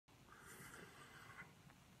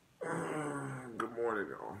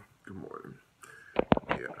morning, y'all. Good morning.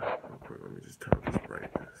 Yeah, real quick, let me just turn up this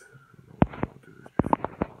brightness. I don't do this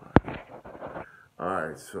before.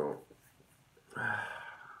 Alright, so,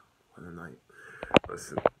 what a night.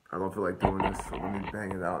 Listen, I don't feel like doing this, so let me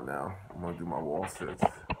bang it out now. I'm going to do my wall sits. Then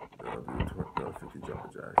I'll do the 50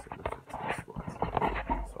 jumping jacks and the 15 squats.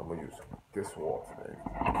 So I'm going to use this wall today.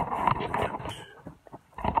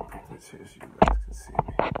 This here so you guys can see me.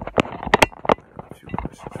 I got a few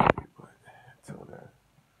questions for you, but until then,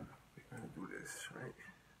 we're going to do this, right?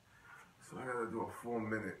 So I got to do a full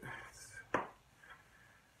minute. It's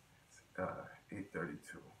 8:32.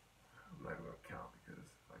 I'm not even going to count because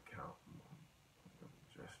if I count, I'm going to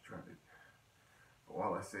just dread it. But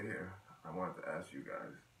while I sit here, I wanted to ask you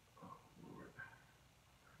guys,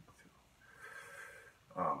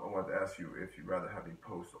 I wanted to ask you if you'd rather have me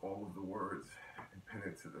post all of the words and pin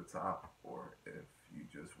it to the top, or if you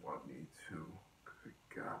just want me to, good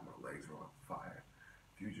God, my legs are on fire.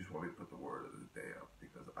 If you just want me to put the word of the day up,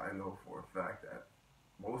 because I know for a fact that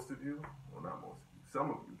most of you, well not most of you,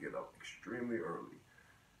 some of you get up extremely early,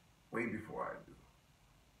 way before I do.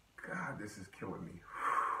 God, this is killing me.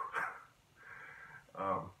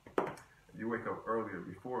 You wake up earlier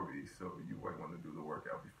before me, so you might want to do the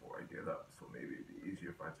workout before I get up. So maybe it'd be easier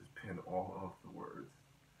if I just pin all of the words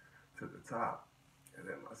to the top. And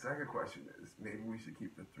then my second question is, maybe we should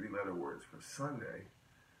keep the 3-letter words for Sunday,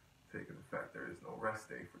 taking the fact there is no rest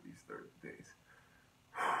day for these 30 days.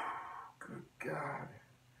 Good God.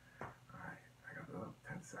 All right, I got another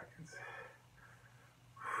 10 seconds.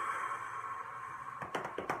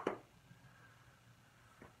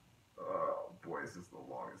 Oh boy, this is the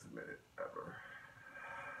longest minute ever.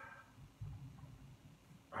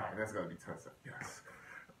 All right, that's gotta be 10 seconds. Yes.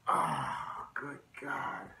 Ah, good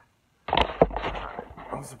God. Right,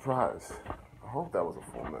 I'm surprised. I hope that was a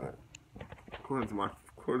full minute. According to my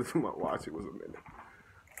watch, it was a minute.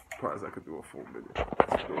 Surprised I could do a full minute.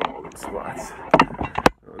 Let's do all these squats.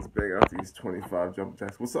 Let's bang out these 25 jumping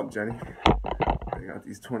jacks. What's up, Jenny? Bang out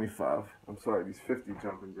these 25. I'm sorry, these 50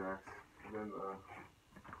 jumping jacks. And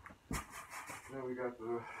then we got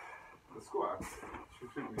the squats.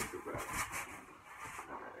 Shouldn't be too bad.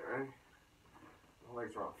 All right. My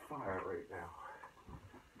legs are on fire right now.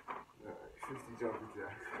 All right, 50 jumping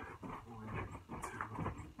jacks. 1,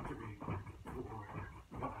 2, 3, 4,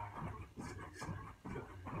 5, 6, 7,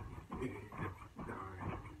 8, 9,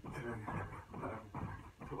 10, 11,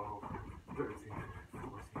 12, 13,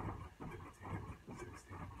 14, 15,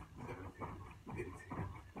 16, 17, 18,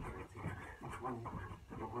 19, 20,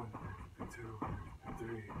 21, 22,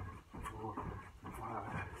 23, 24,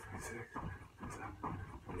 25, 26, 27,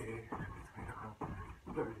 28, 29,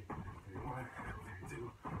 30, 31,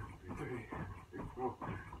 32, 33, 34,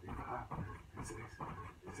 35, 36,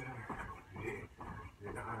 37, 38,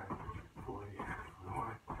 39, 40,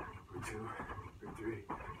 41, 42, 43,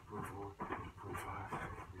 44, 45,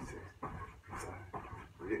 46, 47,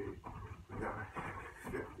 48, 49,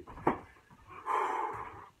 50.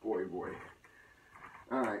 Boy.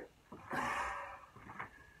 All right.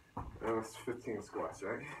 That's 15 squats,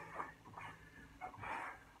 right?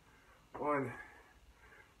 1,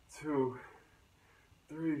 2,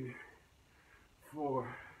 3,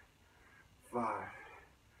 4, 5,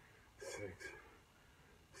 6,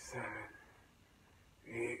 7,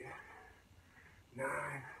 8, 9,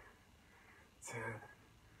 10,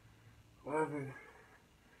 11,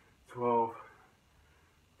 12,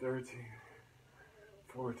 13,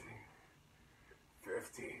 14,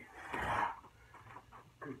 15.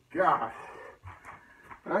 Good God.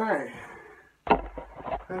 All right.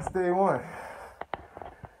 That's day 1.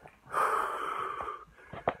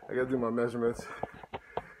 I gotta do my measurements,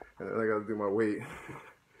 and then I gotta do my weight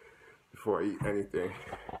before I eat anything.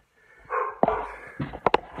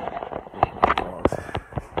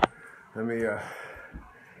 Let me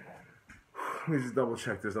just double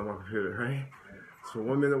check this on my computer, right? So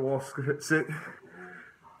 1 minute wall sit,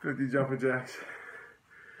 50 jumping jacks,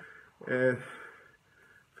 and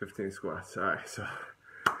 15 squats. All right, so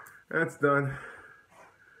that's done.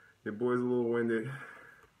 Your boy's a little winded. I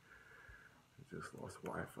just lost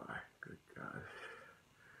Wi-Fi. Good God.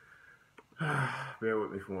 Bear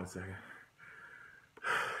with me for 1 second.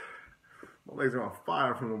 My legs are on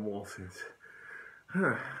fire from the wall sits.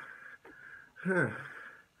 I'll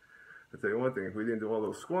tell you one thing, if we didn't do all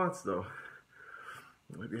those squats though,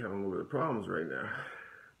 I might be having a little bit of problems right now.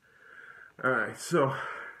 Alright, so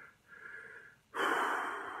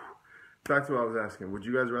back to what I was asking. Would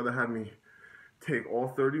you guys rather have me take all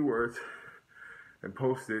 30 words and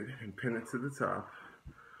post it and pin it to the top?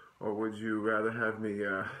 Or would you rather have me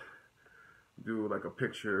do like a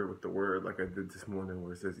picture with the word like I did this morning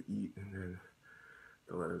where it says eat and then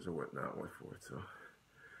the letters or whatnot went for it. So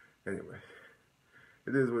anyway,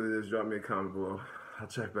 it is what it is. Drop me a comment below. I'll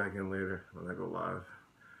check back in later when I go live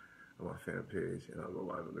on my fan page, and I'll go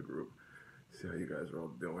live in the group. See how you guys are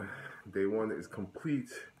all doing. Day one is complete.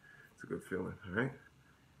 It's a good feeling. All right.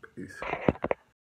 Peace.